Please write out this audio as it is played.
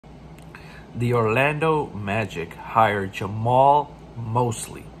The Orlando Magic hired Jamahl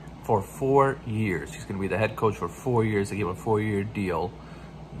Mosley for 4 years. He's going to be the head coach for 4 years. They gave him a 4-year deal.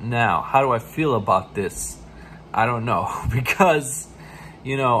 Now, how do I feel about this? I don't know. Because,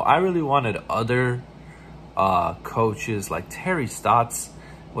 you know, I really wanted other coaches like Terry Stotts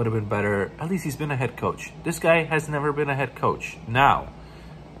would have been better. At least he's been a head coach. This guy has never been a head coach. Now,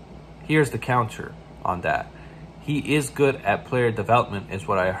 here's the counter on that. He is good at player development, is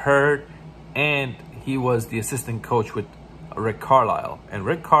what I heard. And he was the assistant coach with Rick Carlisle. And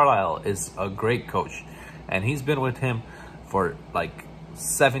Rick Carlisle is a great coach. And he's been with him for like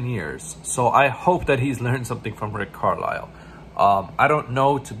 7 years. So I hope that he's learned something from Rick Carlisle. I don't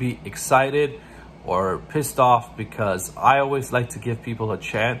know to be excited or pissed off, because I always like to give people a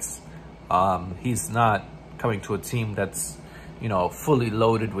chance. He's not coming to a team that's, you know, fully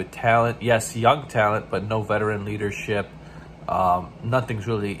loaded with talent. Yes, young talent, but no veteran leadership. Nothing's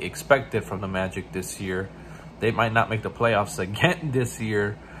really expected from the Magic this year. They might not make the playoffs again this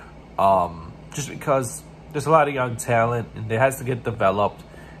year, just because there's a lot of young talent and it has to get developed,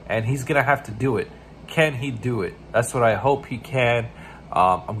 and he's going to have to do it. Can he do it? That's what I hope he can.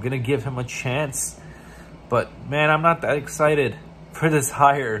 I'm going to give him a chance, but man, I'm not that excited for this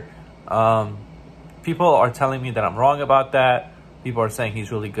hire. People are telling me that I'm wrong about that. People are saying he's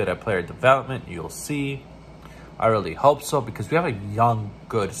really good at player development. You'll see. I really hope so, because we have a young,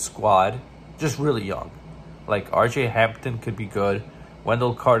 good squad. Just really young. Like, RJ Hampton could be good.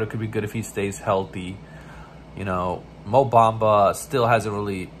 Wendell Carter could be good if he stays healthy. You know, Mo Bamba still hasn't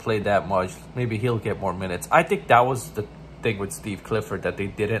really played that much. Maybe he'll get more minutes. I think that was the thing with Steve Clifford that they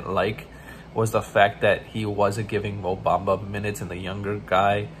didn't like, was the fact that he wasn't giving Mo Bamba minutes and the younger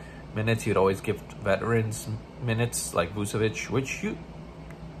guy minutes. He'd always give veterans minutes like Vucevic, which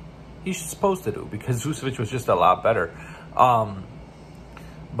he's supposed to do, because Vucevic was just a lot better.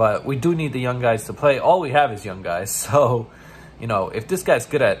 But we do need the young guys to play. All we have is young guys. So, you know, if this guy's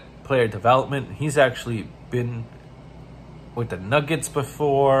good at player development, he's actually been with the Nuggets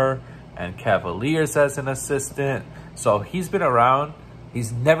before and Cavaliers as an assistant. So he's been around.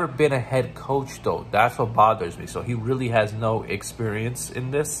 He's never been a head coach, though. That's what bothers me. So he really has no experience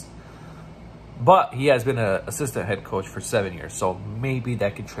in this. But he has been an assistant head coach for 7 years. So maybe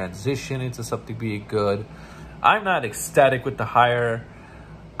that can transition into something being good. I'm not ecstatic with the hire.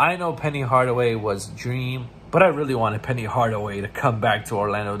 I know Penny Hardaway was a dream, but I really wanted Penny Hardaway to come back to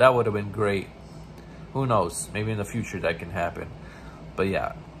Orlando. That would have been great. Who knows? Maybe in the future that can happen. But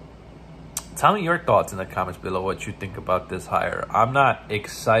yeah. Tell me your thoughts in the comments below, what you think about this hire. I'm not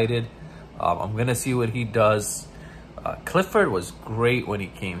excited. I'm going to see what he does. Clifford was great when he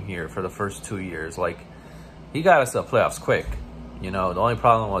came here for the first 2 years. Like, he got us to the playoffs quick. You know, the only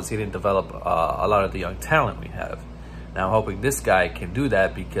problem was he didn't develop a lot of the young talent we have. Now, I'm hoping this guy can do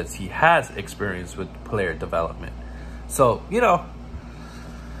that, because he has experience with player development. So, you know,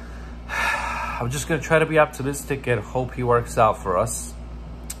 I'm just going to try to be optimistic and hope he works out for us.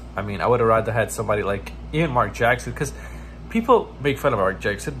 I mean, I would have rather had somebody like Mark Jackson, because people make fun of Mark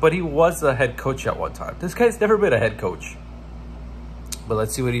Jackson, but he was a head coach at one time. This guy's never been a head coach. But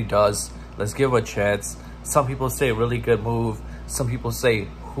let's see what he does. Let's give him a chance. Some people say really good move. Some people say,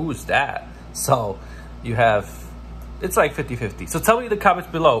 who's that? So you have, it's like 50-50. So tell me in the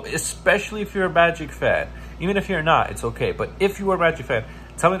comments below, especially if you're a Magic fan. Even if you're not, it's okay. But if you are a Magic fan,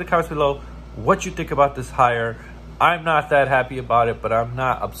 tell me in the comments below what you think about this hire. I'm not that happy about it, but I'm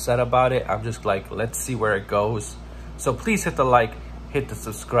not upset about it. I'm just like, let's see where it goes. So please hit the like, hit the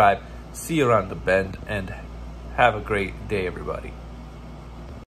subscribe. See you around the bend, and have a great day, everybody.